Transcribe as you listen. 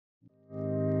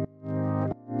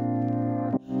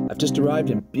I've just arrived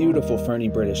in beautiful Fernie,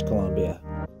 British Columbia.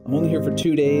 I'm only here for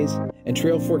 2 days, and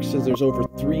Trailfork says there's over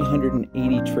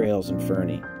 380 trails in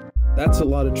Fernie. That's a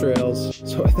lot of trails,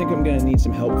 so I think I'm gonna need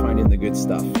some help finding the good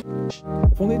stuff.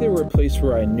 If only there were a place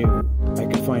where I knew I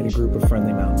could find a group of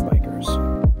friendly mountain bikers.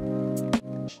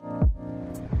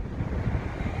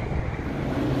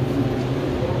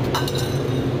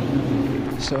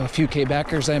 So a few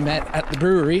Quebecers I met at the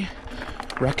brewery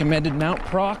recommended Mount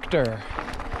Proctor.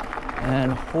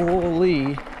 And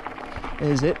holy,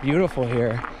 is it beautiful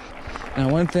here. Now,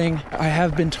 one thing I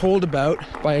have been told about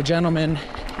by a gentleman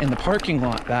in the parking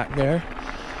lot back there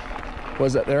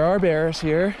was that there are bears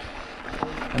here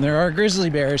and there are grizzly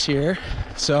bears here.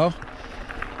 So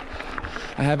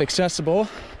I have accessible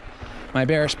my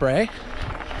bear spray,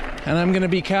 and I'm gonna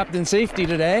be Captain Safety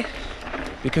today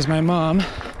because my mom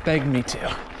begged me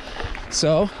to.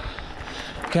 So,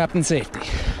 Captain Safety.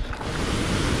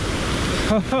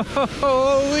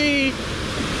 Holy!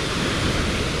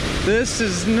 This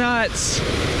is nuts.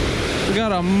 We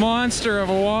got a monster of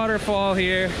a waterfall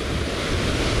here.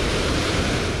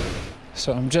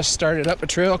 So I'm just started up a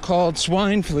trail called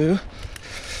Swine Flu.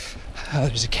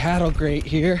 There's a cattle grate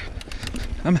here.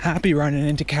 I'm happy running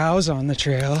into cows on the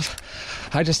trails.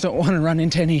 I just don't want to run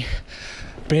into any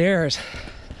bears.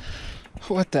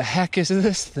 What the heck is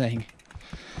this thing?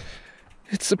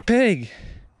 It's a pig.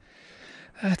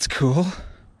 That's cool.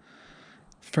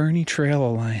 Fernie Trail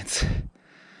Alliance.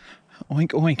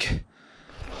 Oink oink.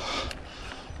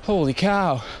 Holy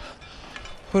cow.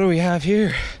 What do we have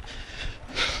here?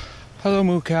 Hello,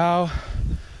 moo cow.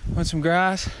 Want some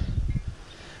grass?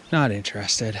 Not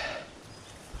interested.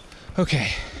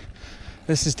 Okay.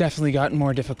 This has definitely gotten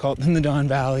more difficult than the Don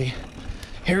Valley.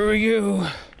 Here we go.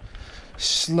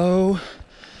 Slow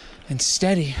and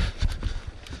steady.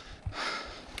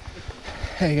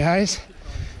 Hey guys.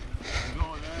 How's it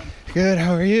going, man? Good,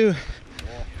 how are you?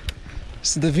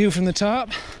 This is the view from the top.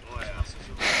 Oh yeah.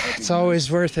 It's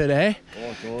always worth it, eh?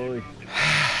 Oh, totally.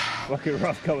 Fucking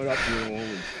rough coming up here.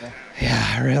 Holy fuck.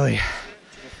 Yeah, really.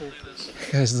 You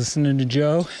guys listening to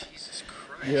Joe?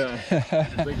 Yeah.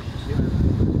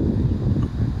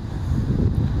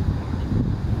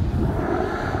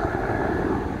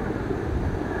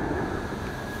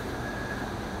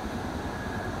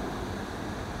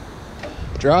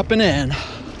 Dropping in.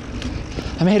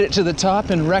 I made it to the top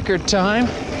in record time.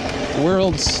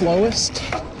 World's slowest.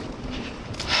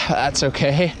 That's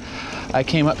okay. I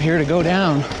came up here to go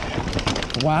down.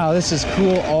 Wow, this is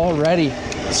cool already.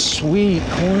 Sweet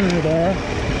corner there.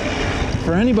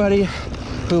 For anybody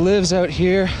who lives out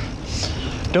here,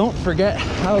 don't forget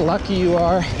how lucky you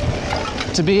are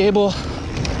to be able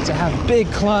to have big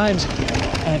climbs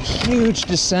and huge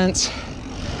descents.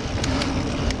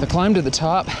 The climb to the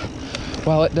top,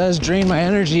 while it does drain my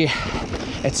energy,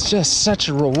 it's just such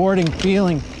a rewarding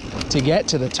feeling to get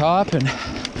to the top and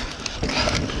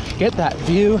get that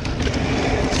view.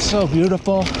 It's so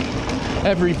beautiful.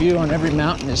 Every view on every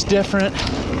mountain is different.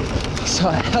 Saw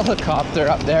a helicopter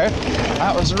up there.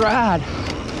 That was rad.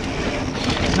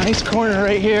 Nice corner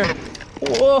right here.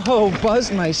 Whoa,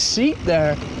 buzzed my seat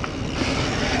there.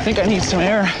 I think I need some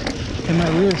air in my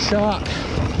rear shock.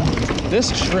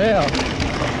 This trail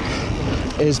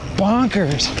is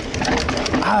bonkers.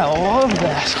 I love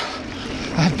this.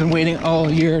 I've been waiting all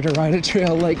year to ride a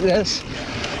trail like this.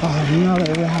 Oh,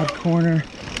 another rad corner.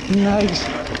 Nice.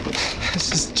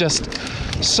 This is just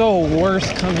so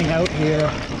worth coming out here.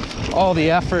 All the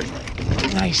effort.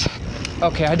 Nice.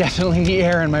 Okay, I definitely need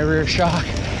air in my rear shock.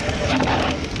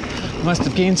 Must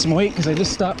have gained some weight because I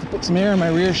just stopped to put some air in my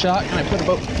rear shock and I put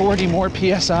about 40 more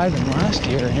PSI than last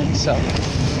year in, so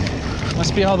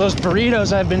must be all those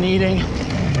burritos I've been eating.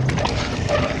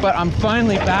 But I'm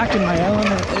finally back in my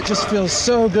element. It just feels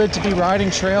so good to be riding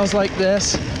trails like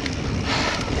this.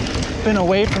 Been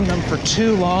away from them for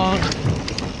too long.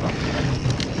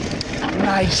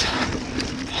 Nice.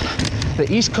 The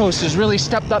East Coast has really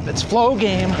stepped up its flow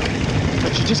game,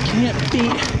 but you just can't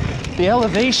beat the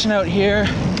elevation out here.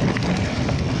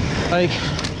 Like,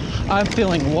 I'm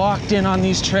feeling locked in on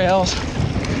these trails.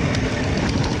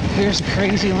 Here's a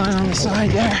crazy line on the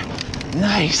side there.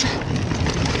 Nice.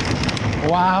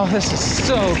 Wow, this is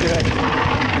so good.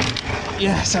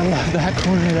 Yes, I love that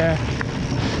corner there.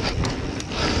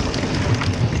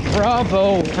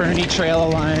 Bravo, Fernie Trail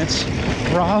Alliance.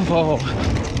 Bravo.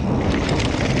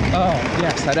 Oh,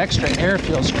 yes, that extra air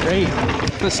feels great.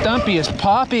 The Stumpy is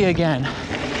poppy again.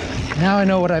 Now I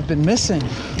know what I've been missing.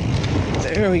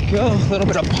 There we go, a little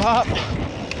bit of pop.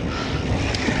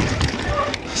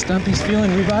 Stumpy's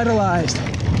feeling revitalized.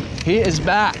 He is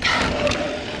back.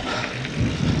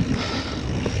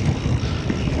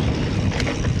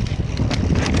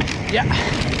 Yeah.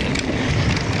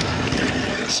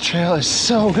 This trail is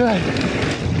so good.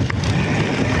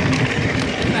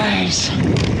 Nice. I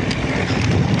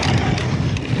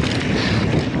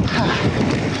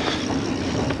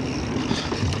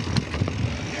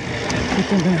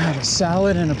think I'm gonna have a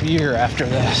salad and a beer after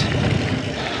this.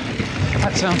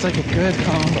 That sounds like a good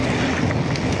combo.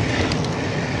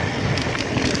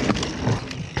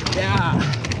 Yeah.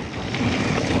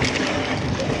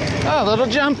 Oh, a little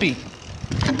jumpy.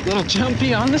 Little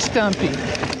jumpy on the stumpy.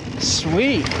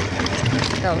 Sweet.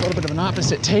 Got a little bit of an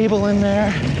opposite table in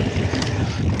there.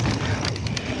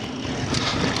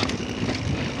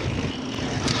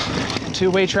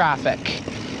 Two-way traffic.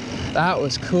 That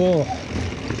was cool.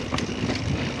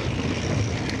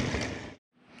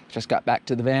 Just got back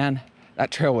to the van. That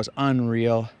trail was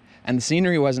unreal. And the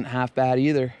scenery wasn't half bad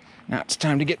either. Now it's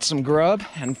time to get some grub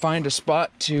and find a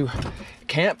spot to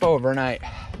camp overnight.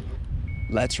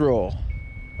 Let's roll.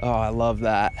 Oh, I love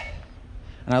that.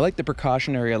 And I like the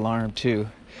precautionary alarm too.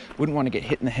 Wouldn't want to get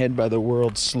hit in the head by the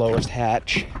world's slowest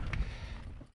hatch.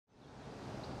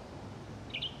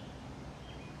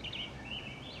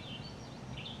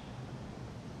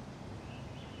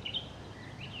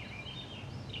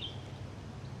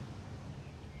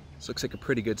 This looks like a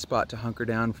pretty good spot to hunker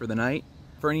down for the night.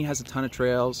 Fernie has a ton of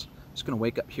trails. Just gonna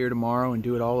wake up here tomorrow and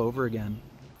do it all over again.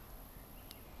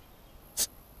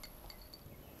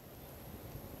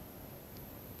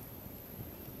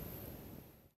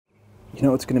 You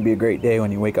know it's gonna be a great day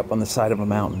when you wake up on the side of a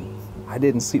mountain. I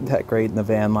didn't sleep that great in the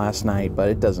van last night, but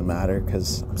it doesn't matter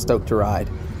because I'm stoked to ride.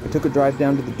 I took a drive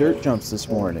down to the dirt jumps this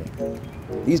morning.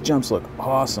 These jumps look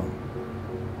awesome.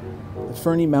 The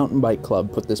Fernie Mountain Bike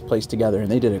Club put this place together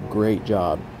and they did a great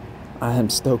job. I am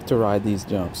stoked to ride these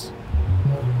jumps.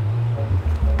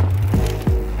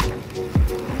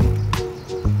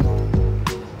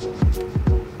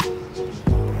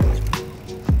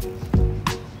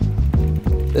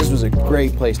 This was a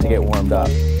great place to get warmed up.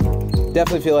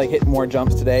 Definitely feel like hitting more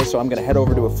jumps today, so I'm gonna head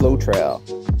over to a flow trail.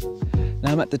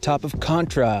 Now I'm at the top of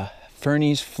Contra,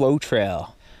 Fernie's flow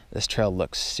trail. This trail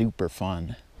looks super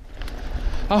fun.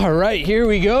 All right, here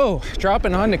we go.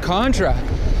 Dropping onto Contra.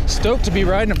 Stoked to be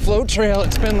riding a float trail.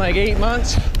 It's been like 8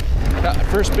 months. Got the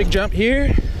first big jump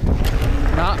here.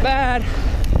 Not bad.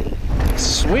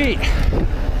 Sweet.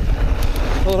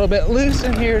 A little bit loose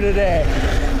in here today.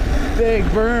 Big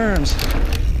berms.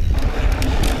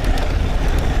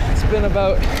 It's been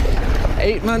about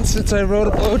 8 months since I rode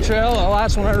a float trail. The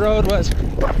last one I rode was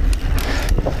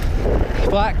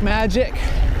Black Magic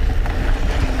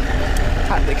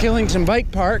at the Killington Bike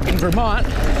Park in Vermont.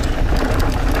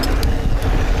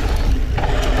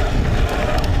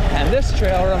 And this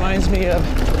trail reminds me of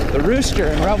the Rooster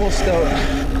in Revelstoke.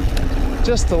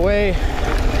 Just the way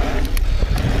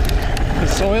the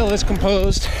soil is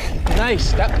composed. Nice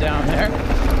step down there.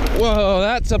 Whoa,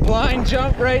 that's a blind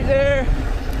jump right there.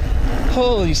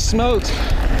 Holy smokes.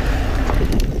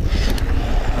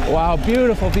 Wow,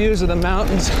 beautiful views of the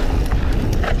mountains.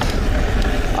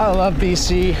 I love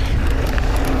BC.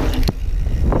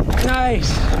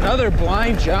 Nice, another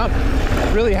blind jump.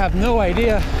 Really have no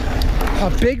idea how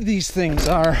big these things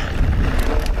are.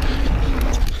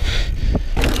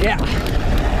 Yeah,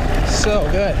 so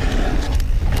good.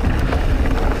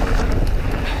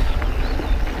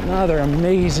 Another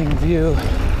amazing view.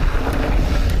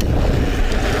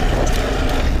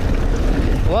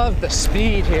 Love the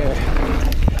speed here.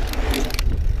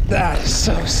 That is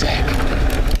so sick.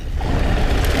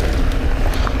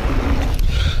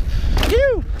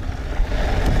 Phew!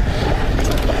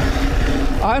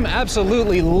 I'm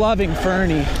absolutely loving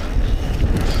Fernie.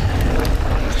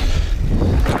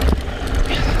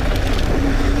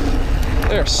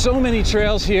 There are so many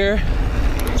trails here.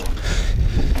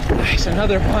 Nice,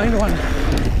 another blind one.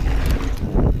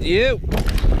 Yep.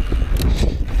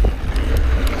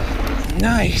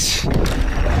 Nice.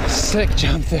 Sick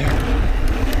jump there.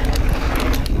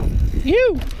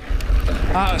 Ew.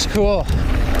 That was cool.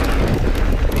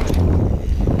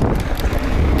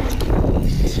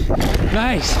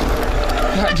 Nice.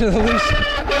 Got to the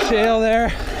loose shale there.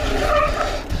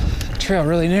 Trail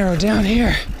really narrowed down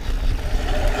here.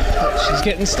 She's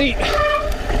getting steep.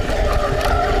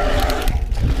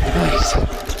 Nice.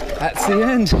 That's the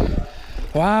end.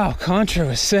 Wow, Contra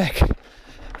was sick.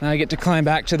 Now I get to climb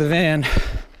back to the van.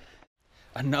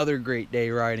 Another great day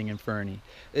riding in Fernie.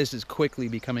 This is quickly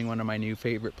becoming one of my new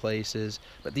favorite places,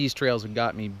 but these trails have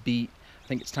got me beat. I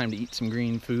think it's time to eat some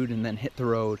green food and then hit the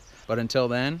road. But until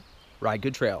then, ride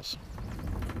good trails.